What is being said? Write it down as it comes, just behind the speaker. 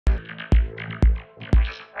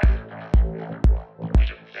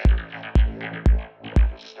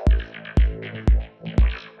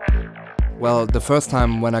Well, the first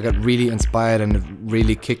time when I got really inspired and it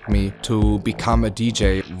really kicked me to become a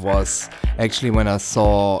DJ was actually when I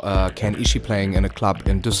saw Ken Ishii playing in a club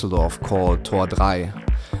in Düsseldorf called Tor 3.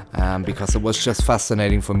 Because it was just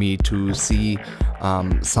fascinating for me to see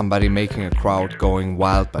somebody making a crowd going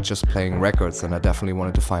wild by just playing records, and I definitely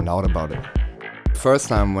wanted to find out about it. First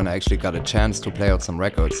time when I actually got a chance to play out some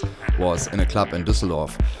records was in a club in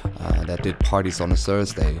Düsseldorf that did parties on a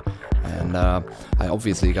Thursday. And I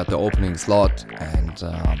obviously got the opening slot, and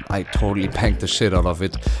I totally banged the shit out of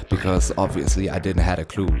it because obviously I didn't have a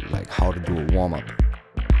clue like how to do a warm-up.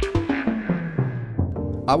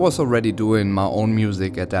 I was already doing my own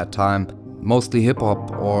music at that time, mostly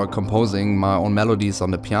hip-hop or composing my own melodies on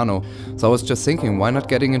the piano. So I was just thinking, why not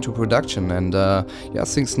getting into production? And yeah,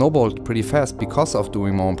 things snowballed pretty fast because of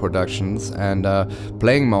doing my own productions and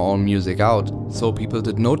playing my own music out. So people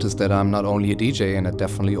did notice that I'm not only a DJ, and it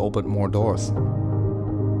definitely opened more doors.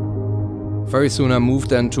 Very soon I moved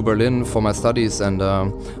then to Berlin for my studies, and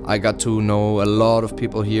I got to know a lot of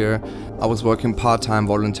people here. I was working part-time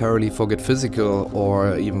voluntarily for Get Physical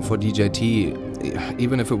or even for DJT,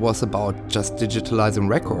 even if it was about just digitalizing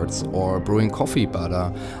records or brewing coffee, but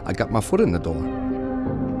I got my foot in the door.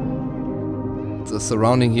 The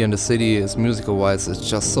surrounding here in the city is musical-wise, it's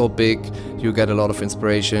just so big. You get a lot of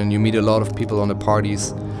inspiration, you meet a lot of people on the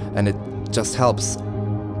parties, and it just helps.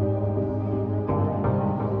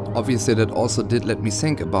 Obviously that also did let me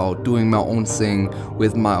think about doing my own thing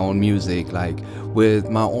with my own music, like with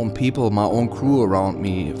my own people, my own crew around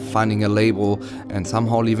me, finding a label and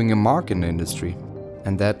somehow leaving a mark in the industry.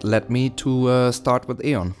 And that led me to start with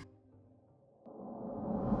AEON.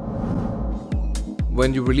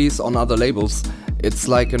 When you release on other labels, it's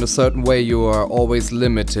like in a certain way you are always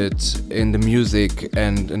limited in the music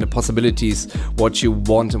and in the possibilities what you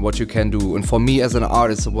want and what you can do. And for me as an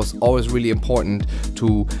artist, it was always really important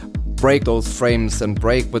to break those frames and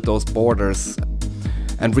break with those borders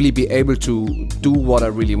and really be able to do what I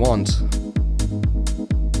really want.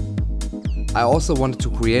 I also wanted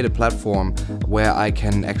to create a platform where I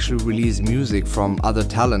can actually release music from other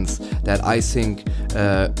talents that I think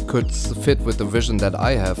could fit with the vision that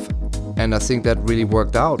I have. And I think that really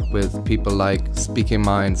worked out with people like Speaking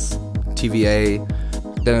Minds TVA,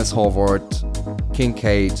 Denis, Horvat,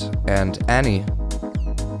 Kincaid and Annie.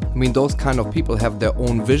 I mean, those kind of people have their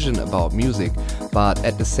own vision about music, but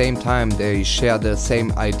at the same time they share the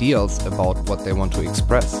same ideals about what they want to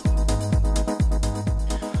express.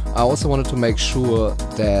 I also wanted to make sure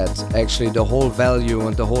that actually the whole value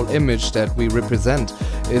and the whole image that we represent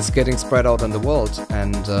is getting spread out in the world,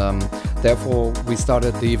 and therefore we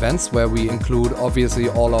started the events where we include obviously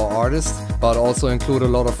all our artists, but also include a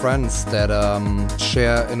lot of friends that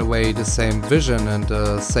share in a way the same vision and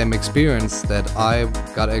the same experience that I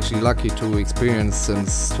got actually lucky to experience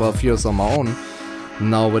since 12 years on my own,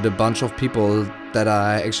 now with a bunch of people that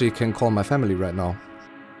I actually can call my family right now.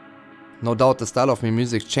 No doubt the style of my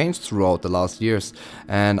music changed throughout the last years,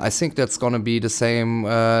 and I think that's gonna be the same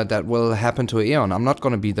that will happen to AEON. I'm not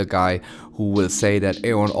gonna be the guy who will say that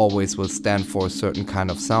AEON always will stand for a certain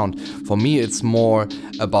kind of sound. For me it's more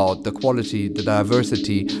about the quality, the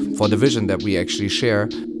diversity, for the vision that we actually share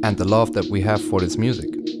and the love that we have for this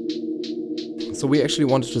music. So we actually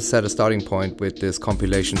wanted to set a starting point with this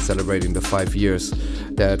compilation celebrating the 5 years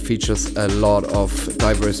that features a lot of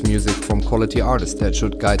diverse music from quality artists that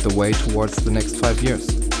should guide the way towards the next 5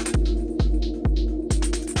 years.